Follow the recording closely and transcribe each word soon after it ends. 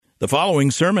The following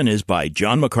sermon is by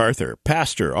John MacArthur,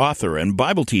 pastor, author, and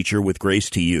Bible teacher with Grace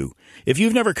to You. If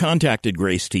you've never contacted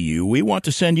Grace to You, we want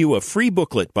to send you a free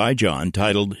booklet by John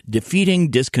titled Defeating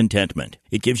Discontentment.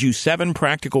 It gives you 7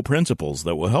 practical principles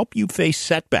that will help you face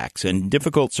setbacks and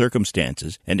difficult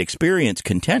circumstances and experience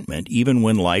contentment even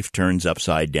when life turns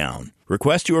upside down.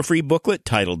 Request your free booklet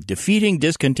titled Defeating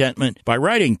Discontentment by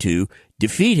writing to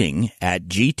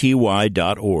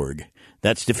defeating@gty.org.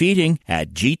 That's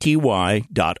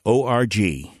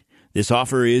defeating@gty.org. This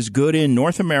offer is good in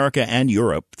North America and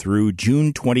Europe through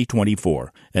June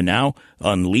 2024. And now,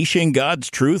 unleashing God's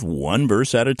truth one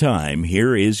verse at a time,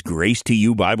 here is Grace to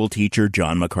You Bible teacher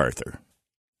John MacArthur.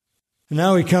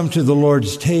 Now we come to the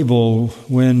Lord's table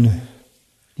when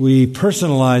we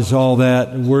personalize all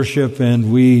that worship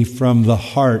and we, from the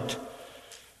heart,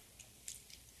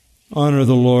 honor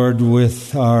the Lord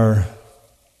with our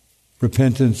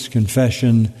repentance,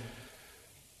 confession,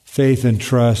 faith and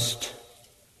trust,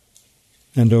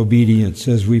 and obedience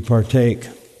as we partake.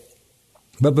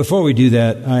 But before we do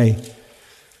that, I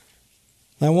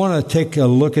want to take a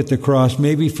look at the cross,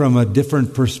 maybe from a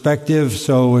different perspective.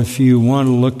 So if you want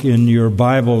to look in your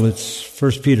Bible, it's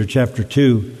 1 Peter chapter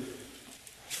 2.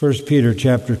 1 Peter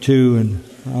chapter 2, and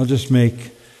I'll just make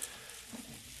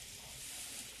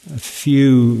a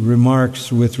few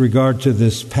remarks with regard to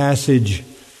this passage.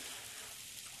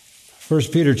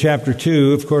 1 Peter chapter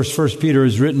 2, of course, 1 Peter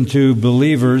is written to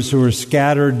believers who are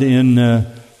scattered in a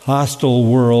hostile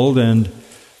world, and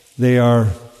they are,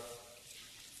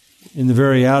 in the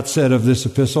very outset of this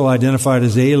epistle, identified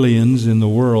as aliens in the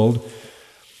world.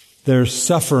 They're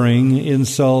suffering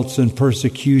insults and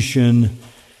persecution.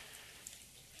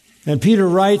 And Peter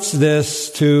writes this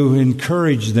to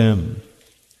encourage them.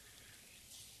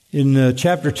 In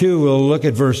chapter 2, we'll look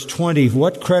at verse 20.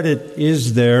 What credit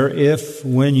is there if,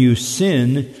 when you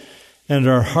sin and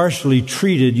are harshly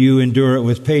treated, you endure it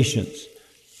with patience?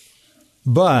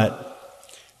 But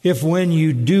if when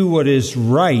you do what is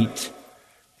right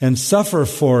and suffer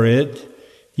for it,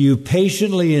 you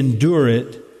patiently endure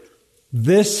it,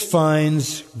 this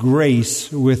finds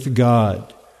grace with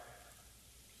God.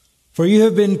 For you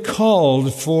have been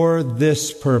called for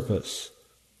this purpose,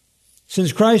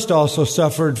 since Christ also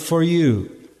suffered for you,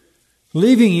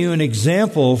 leaving you an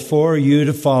example for you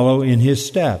to follow in His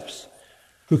steps,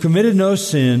 who committed no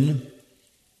sin,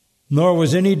 nor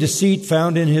was any deceit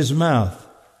found in His mouth.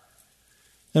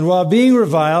 And while being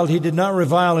reviled, He did not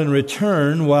revile in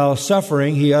return. While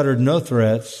suffering, He uttered no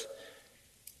threats,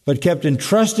 but kept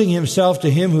entrusting Himself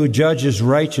to Him who judges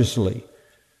righteously.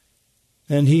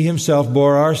 And He Himself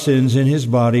bore our sins in His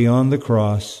body on the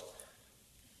cross,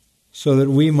 so that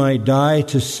we might die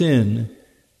to sin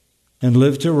and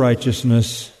live to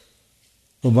righteousness.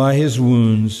 For by His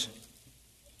wounds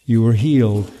you were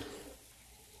healed.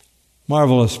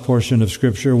 Marvelous portion of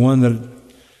Scripture, one that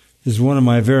is one of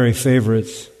my very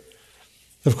favorites.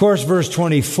 Of course, verse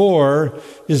 24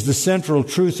 is the central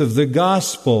truth of the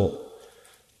gospel,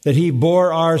 that He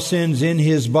bore our sins in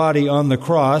His body on the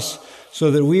cross,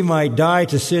 so that we might die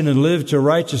to sin and live to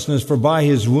righteousness. For by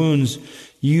His wounds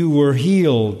you were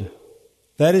healed.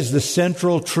 That is the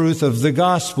central truth of the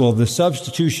gospel, the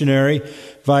substitutionary,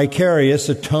 vicarious,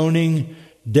 atoning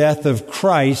death of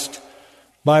Christ,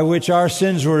 by which our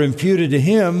sins were imputed to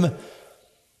Him,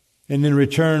 and in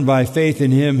return, by faith in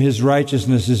Him, His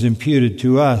righteousness is imputed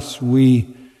to us.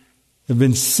 We have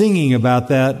been singing about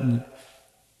that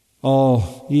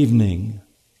all evening.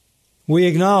 We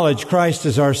acknowledge Christ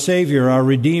as our Savior, our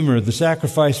Redeemer, the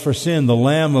sacrifice for sin, the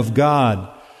Lamb of God,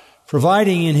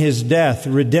 providing in His death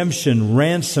redemption,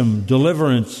 ransom,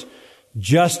 deliverance,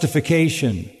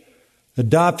 justification,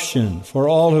 adoption for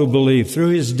all who believe. Through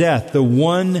His death, the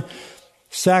one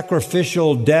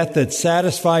sacrificial death that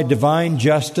satisfied divine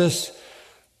justice,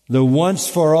 the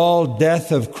once-for-all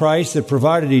death of Christ that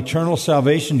provided eternal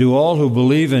salvation to all who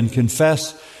believe and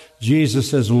confess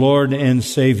Jesus as Lord and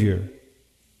Savior.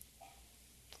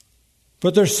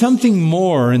 But there's something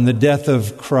more in the death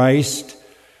of Christ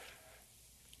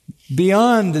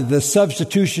beyond the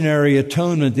substitutionary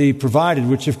atonement that He provided,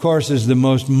 which of course is the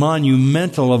most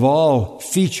monumental of all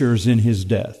features in His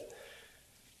death.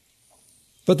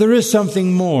 But there is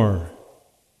something more.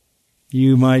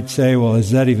 You might say, well,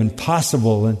 is that even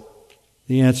possible? And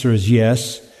the answer is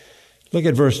yes. Look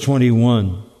at verse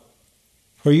 21.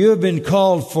 For you have been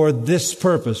called for this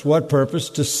purpose. What purpose?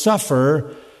 To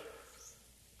suffer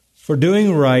for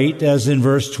doing right, as in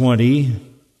verse 20,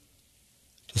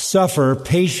 to suffer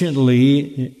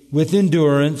patiently with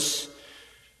endurance,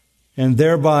 and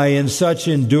thereby in such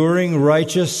enduring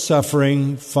righteous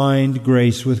suffering find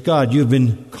grace with God. You've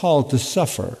been called to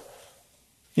suffer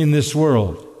in this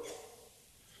world.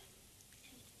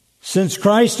 Since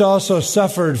Christ also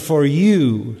suffered for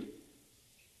you,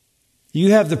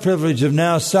 you have the privilege of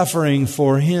now suffering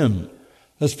for Him.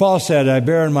 As Paul said, I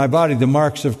bear in my body the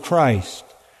marks of Christ.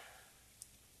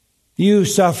 You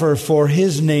suffer for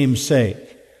His name's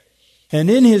sake. And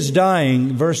in His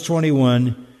dying, verse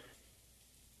 21,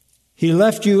 He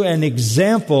left you an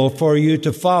example for you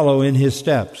to follow in His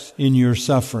steps in your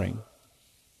suffering.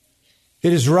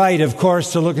 It is right, of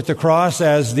course, to look at the cross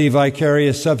as the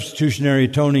vicarious substitutionary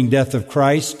atoning death of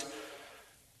Christ,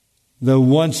 the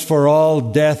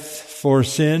once-for-all death for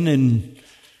sin in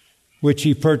which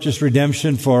He purchased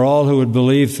redemption for all who would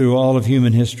believe through all of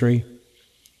human history.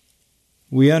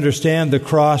 We understand the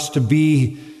cross to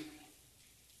be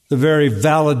the very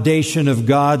validation of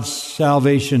God's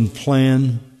salvation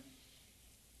plan.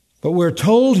 But we're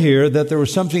told here that there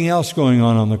was something else going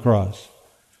on the cross.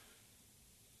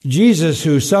 Jesus,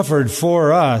 who suffered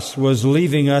for us, was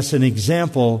leaving us an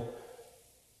example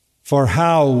for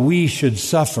how we should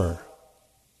suffer.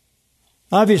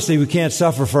 Obviously, we can't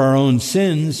suffer for our own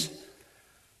sins,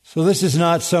 so this is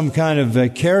not some kind of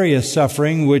vicarious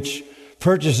suffering which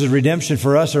purchases redemption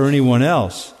for us or anyone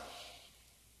else.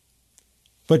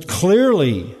 But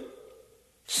clearly,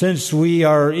 since we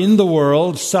are in the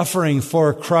world suffering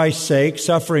for Christ's sake,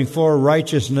 suffering for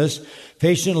righteousness,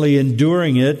 patiently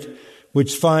enduring it,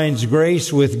 which finds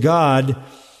grace with God,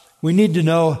 we need to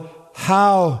know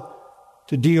how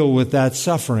to deal with that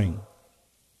suffering.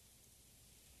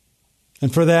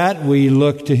 And for that, we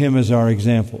look to Him as our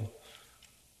example.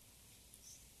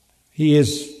 He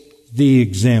is the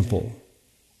example.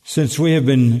 Since we have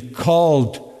been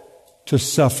called to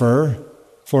suffer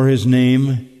for His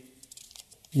name,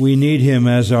 we need Him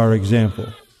as our example.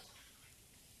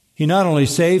 He not only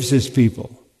saves His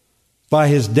people by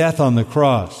His death on the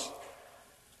cross,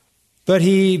 but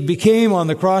He became on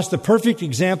the cross the perfect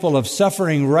example of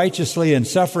suffering righteously and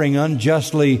suffering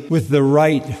unjustly with the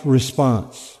right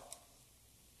response.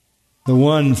 The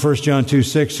one, 1 John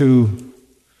 2:6, who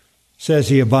says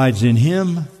he abides in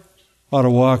Him ought to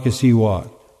walk as He walked.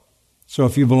 So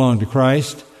if you belong to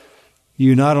Christ,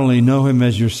 you not only know Him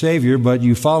as your Savior, but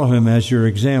you follow Him as your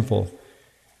example.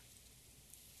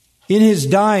 In His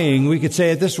dying, we could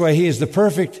say it this way, He is the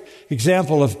perfect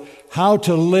example of how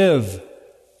to live.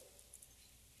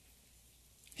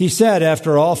 He said,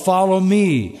 after all, follow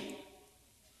me.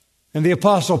 And the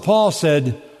Apostle Paul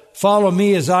said, follow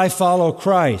me as I follow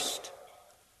Christ.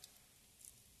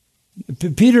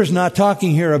 Peter's not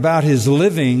talking here about His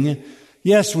living.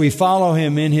 Yes, we follow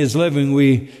Him in His living.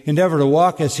 We endeavor to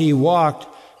walk as He walked.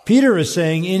 Peter is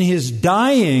saying in His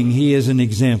dying, He is an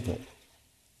example.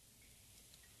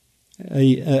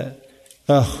 A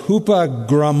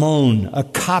hupagrammon, a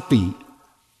copy.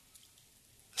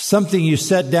 Something you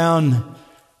set down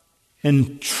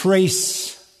and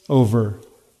trace over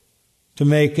to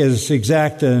make as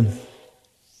exact a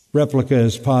replica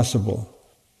as possible.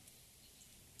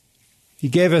 He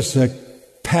gave us a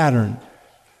pattern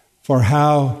for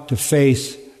how to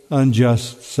face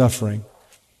unjust suffering.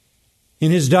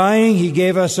 In His dying, He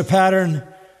gave us a pattern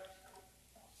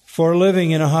for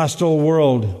living in a hostile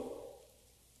world.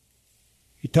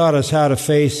 He taught us how to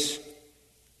face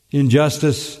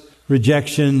injustice,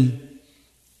 rejection,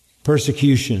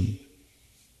 persecution.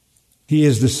 He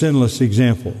is the sinless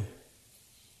example.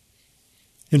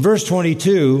 In verse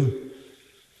 22,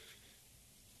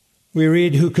 we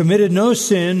read, who committed no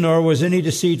sin, nor was any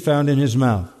deceit found in His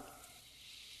mouth.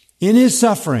 In His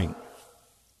suffering,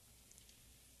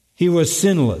 He was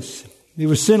sinless. He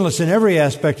was sinless in every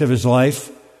aspect of His life,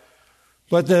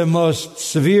 but the most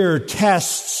severe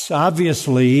tests,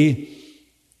 obviously,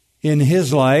 in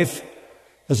His life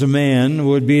as a man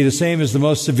would be the same as the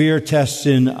most severe tests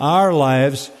in our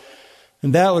lives,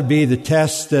 and that would be the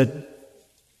test that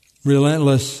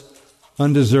relentless,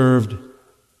 undeserved,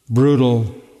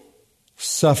 brutal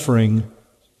suffering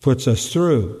puts us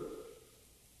through.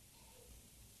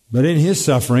 But in His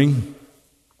suffering,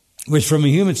 which from a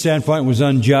human standpoint was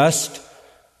unjust,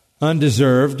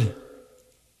 undeserved,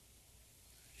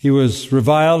 He was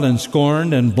reviled and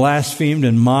scorned and blasphemed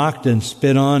and mocked and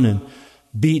spit on and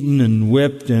beaten and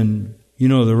whipped and you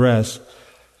know the rest.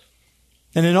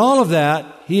 And in all of that,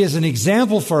 He is an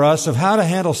example for us of how to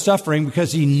handle suffering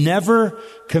because He never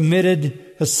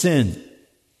committed a sin.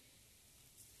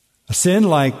 A sin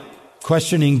like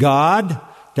questioning God,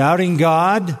 doubting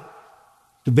God,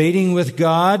 debating with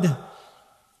God.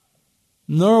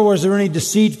 Nor was there any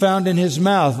deceit found in His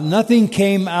mouth. Nothing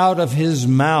came out of His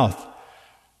mouth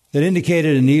that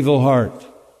indicated an evil heart.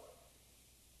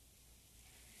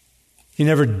 He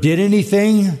never did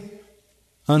anything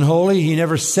unholy. He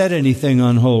never said anything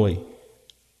unholy.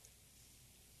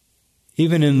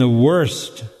 even in the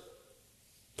worst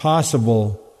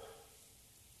possible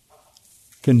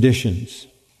conditions.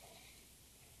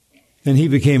 And he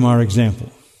became our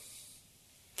example.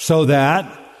 So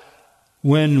that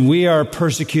when we are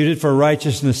persecuted for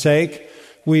righteousness' sake,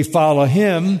 we follow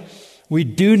him. We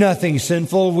do nothing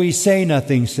sinful. We say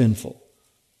nothing sinful.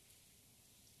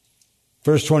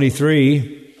 Verse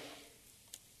 23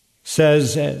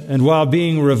 says, and while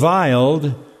being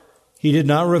reviled, he did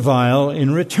not revile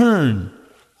in return.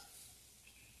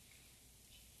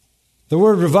 The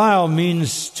word revile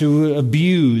means to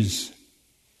abuse.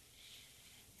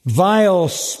 Vile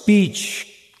speech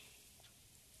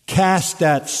cast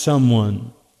at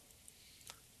someone.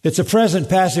 It's a present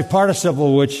passive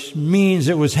participle, which means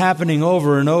it was happening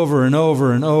over and over and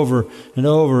over and over and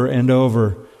over and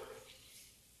over.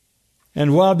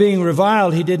 And while being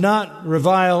reviled, he did not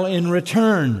revile in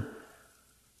return.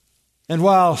 And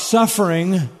while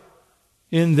suffering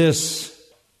in this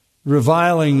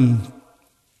reviling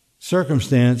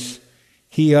circumstance,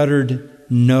 he uttered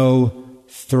no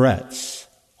threats.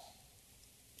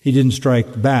 He didn't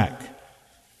strike back.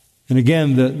 And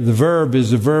again, the verb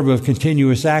is a verb of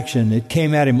continuous action. It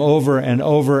came at him over and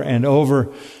over and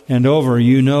over and over.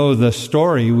 You know the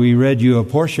story. We read you a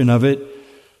portion of it.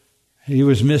 He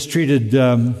was mistreated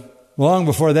long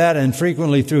before that and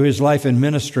frequently through his life in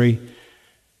ministry.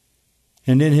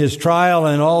 And in his trial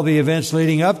and all the events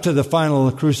leading up to the final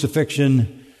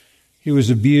crucifixion, he was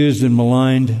abused and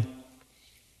maligned.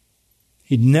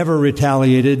 He never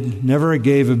retaliated, never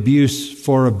gave abuse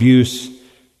for abuse,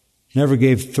 never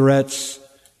gave threats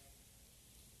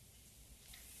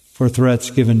for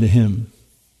threats given to him.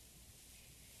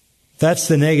 That's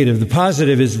the negative. The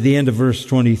positive is at the end of verse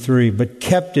 23, but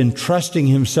kept entrusting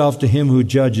himself to him who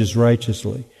judges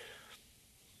righteously.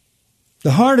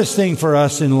 The hardest thing for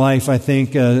us in life, I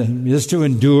think, is to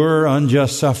endure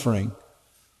unjust suffering.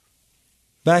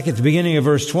 Back at the beginning of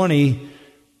verse 20,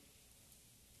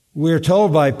 we're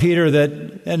told by Peter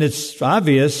that, and it's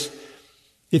obvious,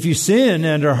 if you sin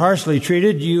and are harshly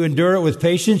treated, you endure it with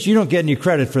patience. You don't get any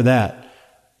credit for that.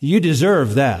 You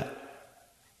deserve that.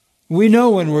 We know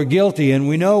when we're guilty, and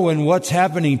we know when what's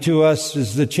happening to us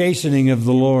is the chastening of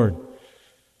the Lord.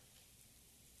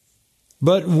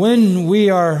 But when we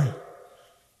are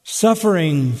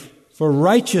suffering for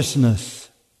righteousness,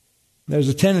 there's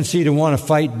a tendency to want to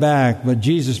fight back, but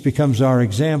Jesus becomes our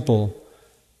example.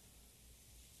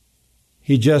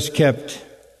 He just kept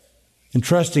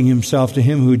entrusting himself to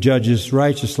him who judges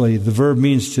righteously. The verb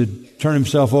means to turn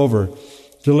himself over,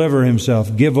 deliver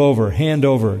himself, give over, hand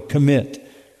over, commit.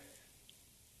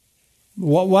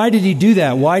 Why did he do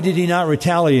that? Why did he not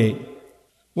retaliate?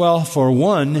 Well, for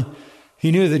one,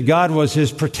 he knew that God was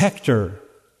his protector.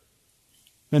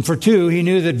 And for two, he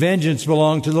knew that vengeance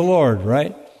belonged to the Lord,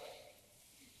 right?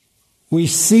 We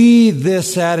see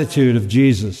this attitude of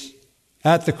Jesus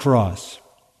at the cross.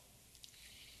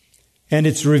 And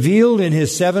it's revealed in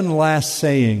his 7 last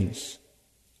sayings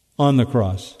on the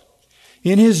cross.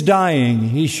 In his dying,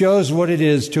 he shows what it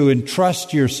is to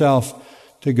entrust yourself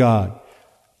to God.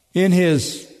 In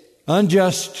his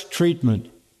unjust treatment,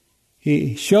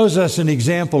 he shows us an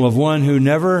example of one who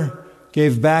never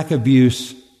gave back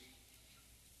abuse,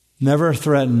 never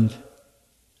threatened,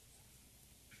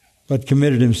 but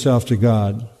committed himself to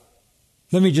God.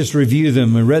 Let me just review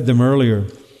them. I read them earlier.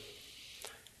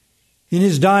 In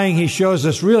his dying, he shows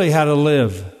us really how to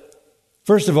live.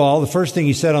 First of all, the first thing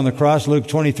he said on the cross, Luke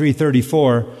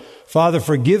 23:34, Father,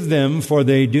 forgive them, for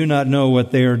they do not know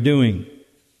what they are doing.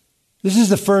 This is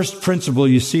the first principle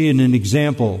you see in an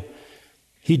example.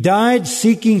 He died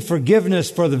seeking forgiveness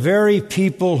for the very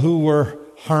people who were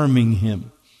harming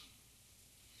him.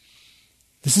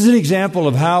 This is an example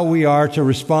of how we are to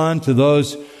respond to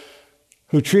those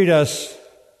who treat us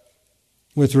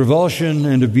with revulsion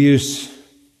and abuse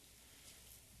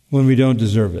when we don't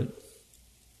deserve it.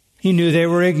 He knew they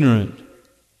were ignorant.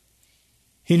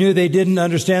 He knew they didn't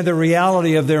understand the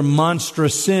reality of their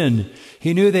monstrous sin.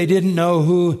 He knew they didn't know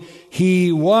who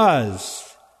he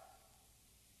was.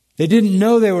 They didn't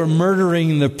know they were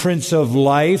murdering the Prince of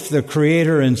Life, the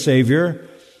Creator and Savior.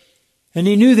 And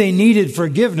he knew they needed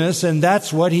forgiveness, and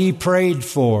that's what he prayed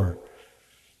for.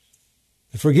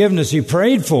 The forgiveness he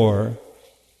prayed for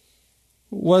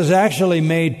was actually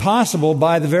made possible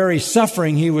by the very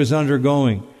suffering he was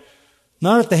undergoing.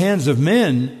 Not at the hands of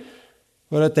men,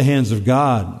 but at the hands of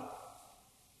God.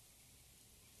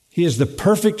 He is the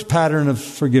perfect pattern of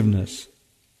forgiveness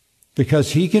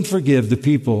because he can forgive the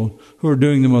people who are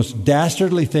doing the most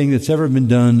dastardly thing that's ever been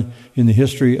done in the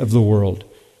history of the world.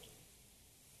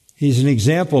 He's an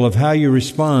example of how you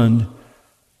respond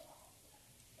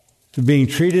to being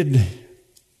treated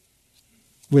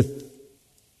with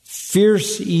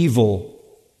fierce evil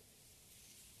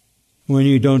when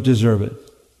you don't deserve it.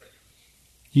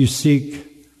 You seek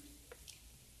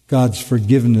God's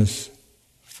forgiveness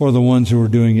for the ones who are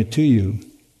doing it to you.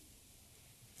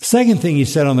 The second thing he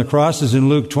said on the cross is in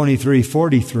Luke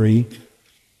 23:43.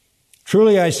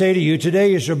 Truly I say to you,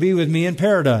 today you shall be with me in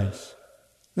paradise.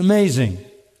 Amazing.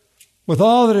 With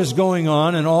all that is going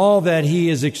on and all that he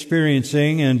is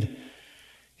experiencing, and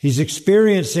he's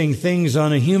experiencing things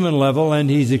on a human level, and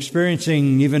he's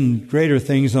experiencing even greater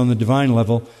things on the divine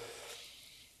level.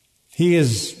 He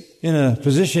is in a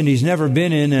position he's never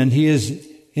been in, and he is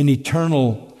an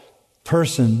eternal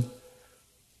person.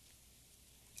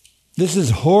 This is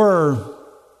horror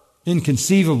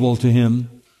inconceivable to him.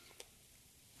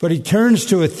 But he turns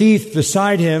to a thief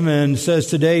beside him and says,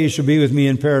 today you shall be with me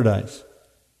in paradise.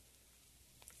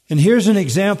 And here's an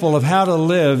example of how to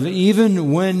live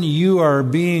even when you are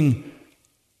being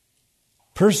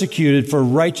persecuted for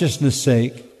righteousness'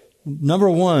 sake. Number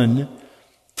one,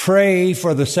 pray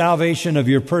for the salvation of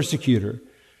your persecutor.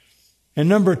 And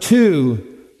number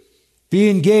two, be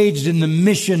engaged in the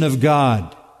mission of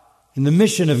God. And the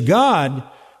mission of God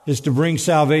is to bring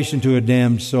salvation to a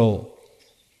damned soul.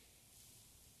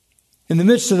 In the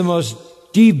midst of the most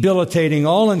debilitating,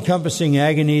 all-encompassing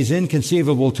agonies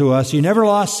inconceivable to us, he never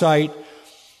lost sight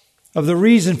of the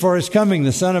reason for his coming.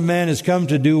 The Son of Man has come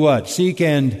to do what? Seek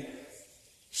and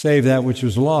save that which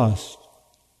was lost.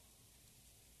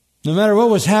 No matter what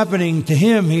was happening to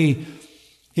him,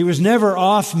 he was never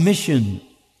off mission.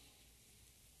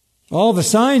 All the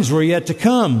signs were yet to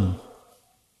come.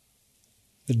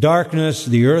 The darkness,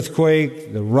 the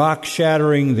earthquake, the rock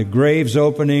shattering, the graves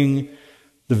opening,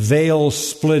 the veil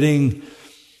splitting,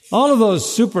 all of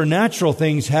those supernatural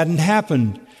things hadn't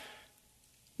happened.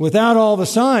 Without all the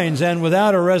signs and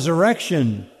without a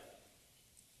resurrection,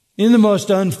 in the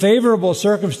most unfavorable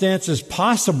circumstances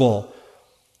possible,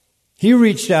 he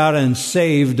reached out and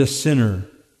saved a sinner.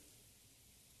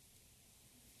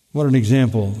 What an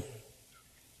example.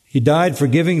 He died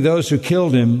forgiving those who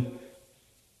killed him,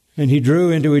 and he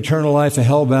drew into eternal life a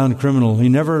hell-bound criminal. He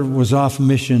never was off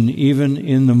mission, even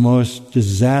in the most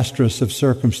disastrous of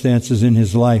circumstances in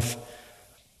his life.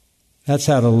 That's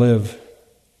how to live.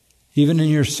 Even in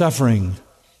your suffering,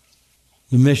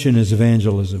 the mission is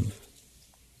evangelism.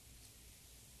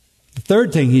 The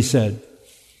third thing he said,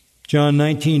 John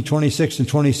 19:26 and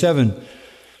 27.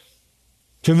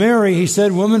 To Mary, he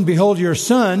said, woman, behold your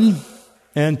son.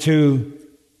 And to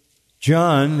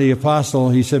John, the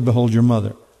apostle, he said, behold your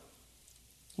mother.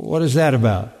 What is that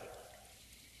about?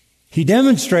 He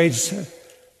demonstrates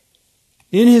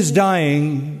in his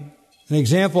dying an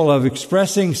example of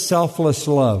expressing selfless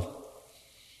love.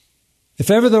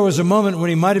 If ever there was a moment when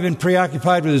he might have been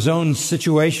preoccupied with his own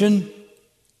situation,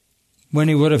 when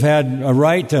he would have had a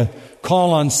right to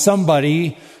call on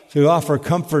somebody to offer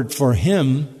comfort for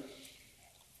him,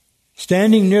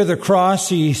 standing near the cross,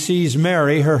 he sees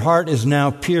Mary. Her heart is now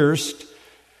pierced.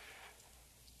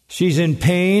 She's in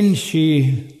pain.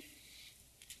 She,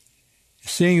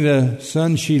 seeing the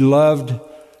son she loved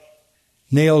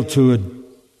nailed to a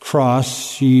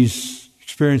cross, she's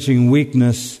experiencing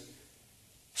weakness,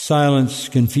 silence,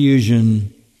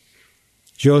 confusion.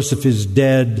 Joseph is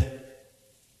dead,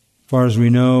 as far as we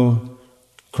know.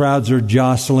 Crowds are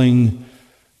jostling.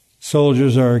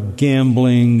 Soldiers are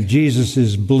gambling. Jesus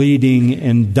is bleeding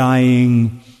and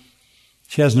dying.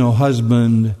 She has no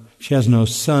husband. She has no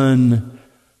son.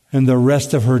 And the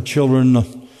rest of her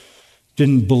children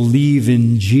didn't believe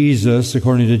in Jesus,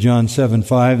 according to John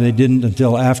 7:5. They didn't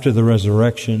until after the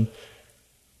resurrection.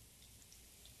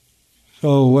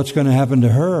 So what's going to happen to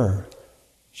her?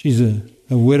 She's a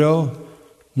widow,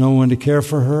 no one to care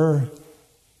for her.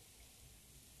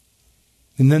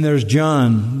 And then there's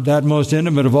John, that most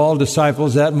intimate of all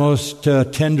disciples, that most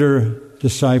tender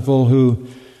disciple who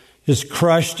is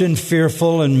crushed and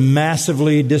fearful and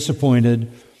massively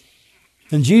disappointed.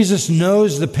 And Jesus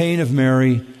knows the pain of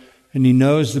Mary, and he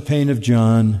knows the pain of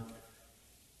John.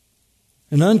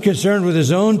 And unconcerned with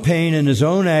his own pain and his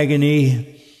own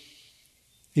agony,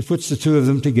 he puts the two of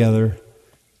them together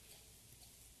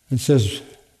and says,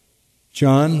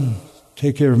 John,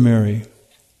 take care of Mary.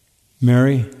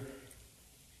 Mary,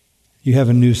 you have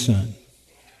a new son,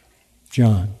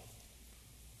 John.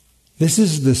 This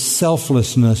is the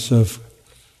selflessness of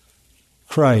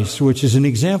Christ, which is an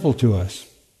example to us.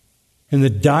 In the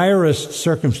direst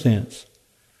circumstance,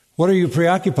 what are you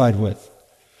preoccupied with?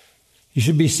 You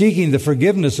should be seeking the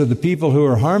forgiveness of the people who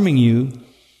are harming you.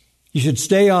 You should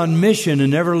stay on mission and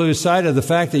never lose sight of the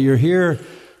fact that you're here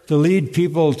to lead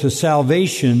people to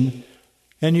salvation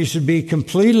And you should be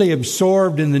completely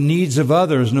absorbed in the needs of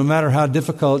others, no matter how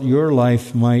difficult your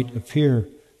life might appear.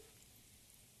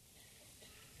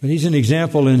 But he's an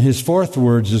example in his fourth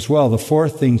words as well. The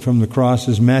fourth thing from the cross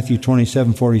is Matthew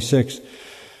 27:46.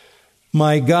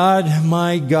 My God,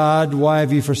 why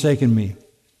have you forsaken me?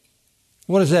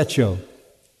 What does that show?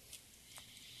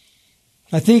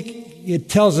 I think it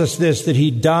tells us this, that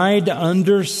he died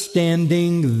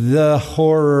understanding the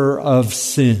horror of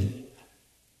sin.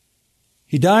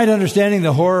 He died understanding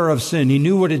the horror of sin. He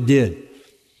knew what it did.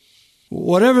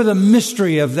 Whatever the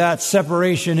mystery of that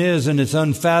separation is, and it's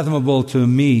unfathomable to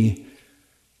me,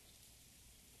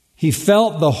 he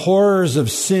felt the horrors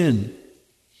of sin.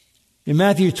 In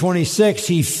Matthew 26,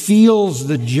 he feels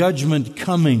the judgment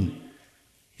coming.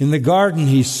 In the garden,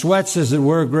 he sweats, as it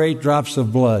were, great drops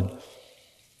of blood.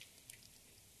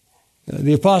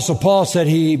 The Apostle Paul said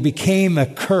he became a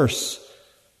curse.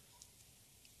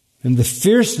 And the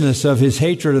fierceness of his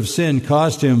hatred of sin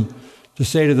caused him to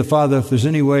say to the Father, if there's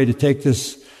any way to take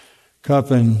this cup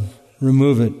and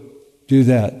remove it, do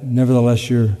that. Nevertheless,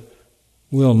 your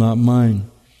will, not mine.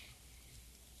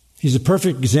 He's a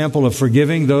perfect example of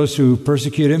forgiving those who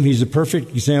persecute him. He's a perfect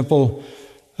example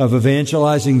of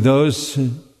evangelizing those,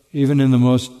 even in the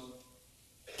most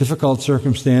difficult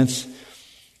circumstance.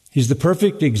 He's the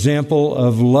perfect example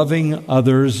of loving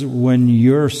others when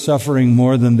you're suffering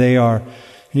more than they are.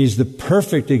 And he's the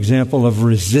perfect example of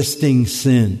resisting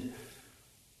sin.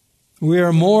 We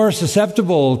are more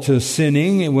susceptible to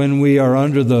sinning when we are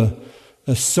under the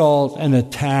assault and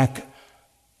attack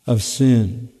of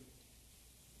sin.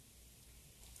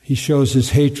 He shows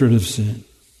his hatred of sin.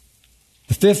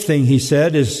 The fifth thing he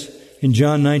said is in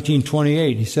John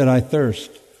 19:28. He said, I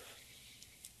thirst.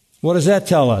 What does that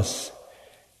tell us?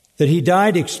 That he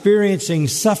died experiencing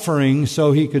suffering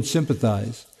so he could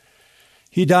sympathize.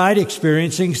 He died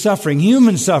experiencing suffering,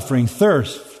 human suffering,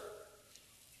 thirst.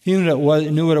 He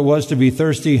knew what it was to be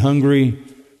thirsty, hungry,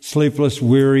 sleepless,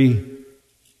 weary,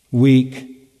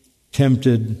 weak,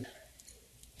 tempted. In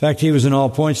fact, he was in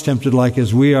all points tempted like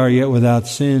as we are, yet without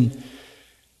sin.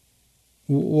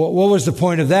 What was the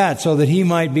point of that? So that he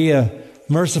might be a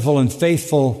merciful and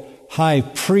faithful high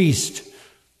priest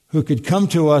who could come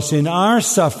to us in our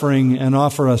suffering and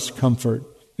offer us comfort,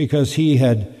 because he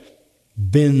had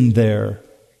been there.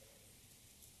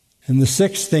 And the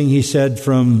sixth thing he said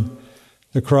from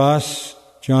the cross,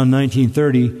 John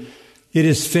 19:30, it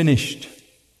is finished.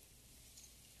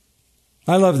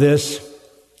 I love this.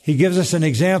 He gives us an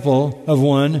example of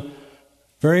one,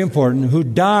 very important, who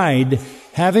died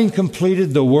having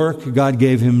completed the work God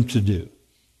gave him to do.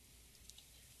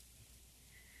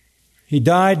 He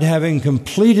died having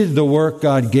completed the work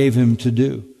God gave him to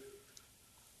do.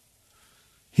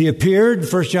 He appeared,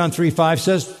 1 John 3:5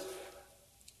 says,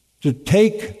 to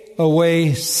take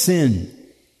away sin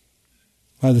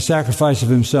by the sacrifice of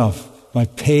himself, by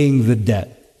paying the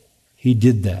debt. He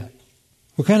did that.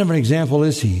 What kind of an example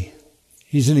is he?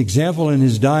 He's an example in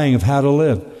his dying of how to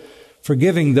live,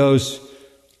 forgiving those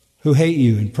who hate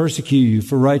you and persecute you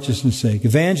for righteousness' sake,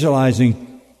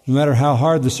 evangelizing no matter how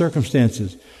hard the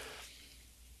circumstances,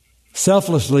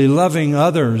 selflessly loving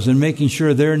others and making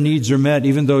sure their needs are met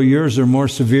even though yours are more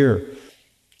severe,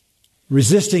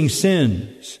 resisting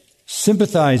sins,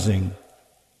 sympathizing,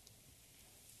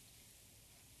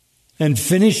 and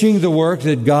finishing the work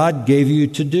that God gave you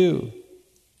to do.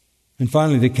 And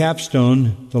finally, the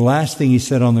capstone, the last thing he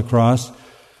said on the cross,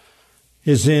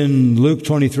 is in Luke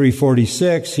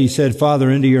 23:46. He said, Father,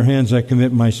 into your hands I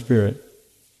commit my spirit.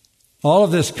 All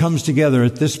of this comes together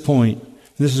at this point.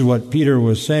 This is what Peter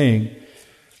was saying.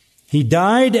 He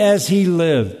died as he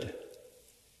lived,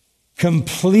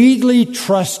 completely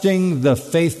trusting the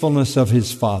faithfulness of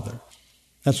his Father.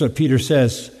 That's what Peter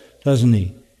says, doesn't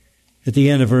he? At the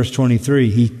end of verse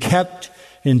 23, he kept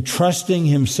entrusting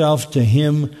himself to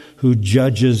him who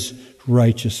judges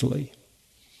righteously.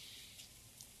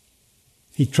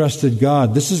 He trusted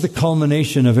God. This is the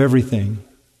culmination of everything.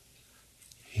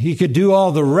 He could do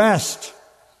all the rest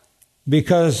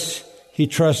because he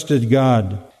trusted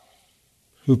God,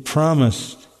 who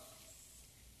promised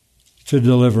to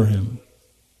deliver him.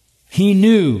 He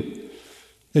knew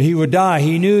that he would die.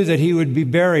 He knew that he would be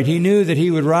buried. He knew that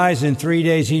he would rise in 3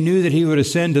 days. He knew that he would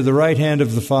ascend to the right hand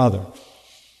of the Father.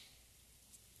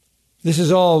 This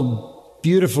is all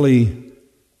beautifully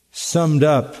summed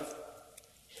up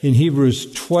in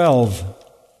Hebrews 12.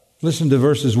 Listen to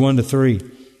verses 1 to 3.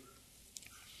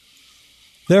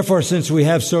 Therefore, since we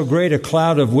have so great a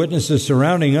cloud of witnesses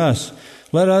surrounding us,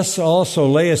 let us also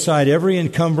lay aside every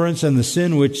encumbrance and the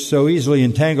sin which so easily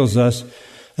entangles us,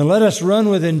 and let us run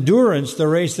with endurance the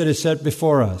race that is set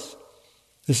before us.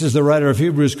 This is the writer of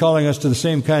Hebrews calling us to the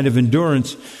same kind of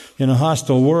endurance in a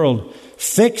hostile world.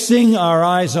 Fixing our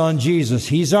eyes on Jesus.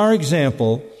 He's our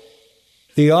example,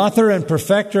 the author and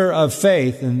perfecter of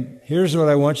faith. And here's what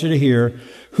I want you to hear.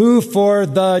 Who for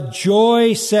the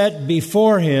joy set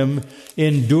before him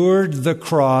endured the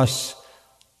cross,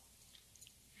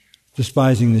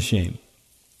 despising the shame.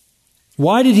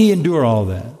 Why did he endure all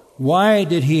that? Why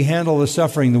did he handle the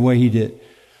suffering the way he did?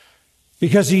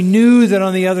 Because he knew that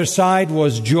on the other side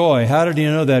was joy. How did he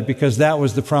know that? Because that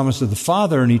was the promise of the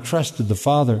Father, and he trusted the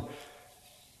Father.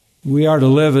 We are to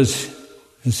live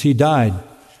as he died,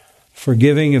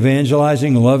 forgiving,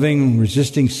 evangelizing, loving,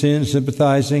 resisting sin,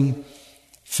 sympathizing,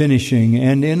 finishing,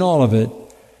 and in all of it,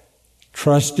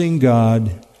 trusting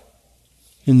God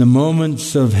in the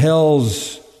moments of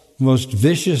hell's most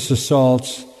vicious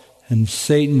assaults and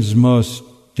Satan's most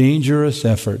dangerous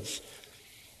efforts.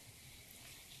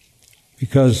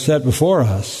 Because set before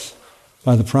us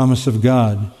by the promise of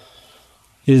God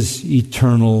is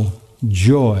eternal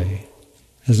joy,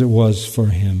 as it was for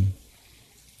him.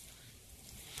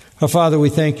 Our Father, we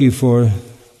thank you for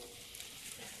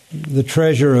the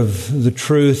treasure of the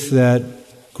truth that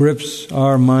grips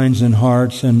our minds and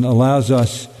hearts and allows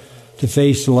us to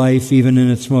face life even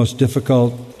in its most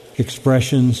difficult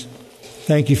expressions.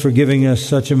 Thank you for giving us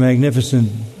such a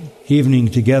magnificent evening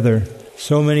together.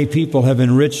 So many people have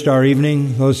enriched our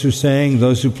evening, those who sang,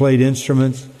 those who played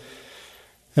instruments,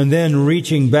 and then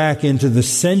reaching back into the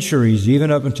centuries, even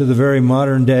up into the very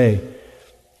modern day,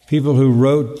 people who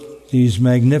wrote these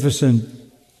magnificent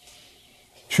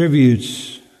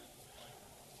tributes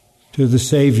to the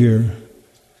Savior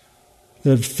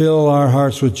that fill our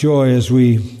hearts with joy as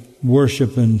we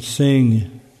worship and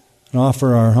sing and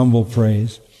offer our humble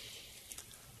praise.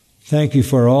 Thank you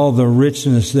for all the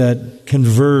richness that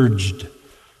converged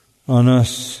on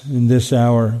us in this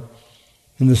hour,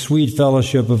 and the sweet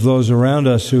fellowship of those around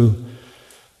us who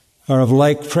are of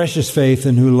like precious faith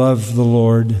and who love the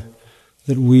Lord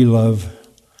that we love.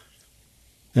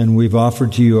 And we've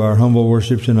offered to you our humble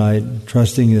worship tonight,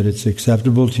 trusting that it's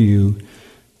acceptable to you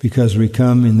because we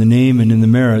come in the name and in the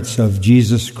merits of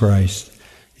Jesus Christ.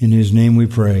 In his name we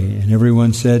pray. And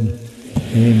everyone said,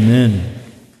 Amen.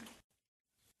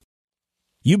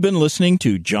 You've been listening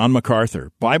to John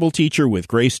MacArthur, Bible teacher with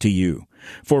Grace to You.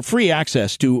 For free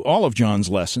access to all of John's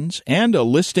lessons and a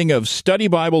listing of study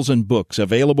Bibles and books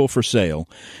available for sale,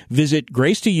 visit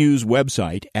Grace to You's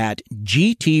website at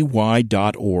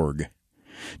gty.org.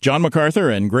 John MacArthur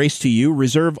and Grace to You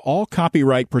reserve all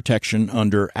copyright protection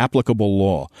under applicable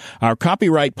law. Our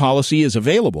copyright policy is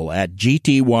available at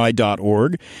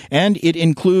gty.org, and it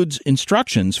includes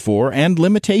instructions for and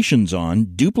limitations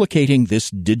on duplicating this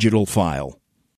digital file.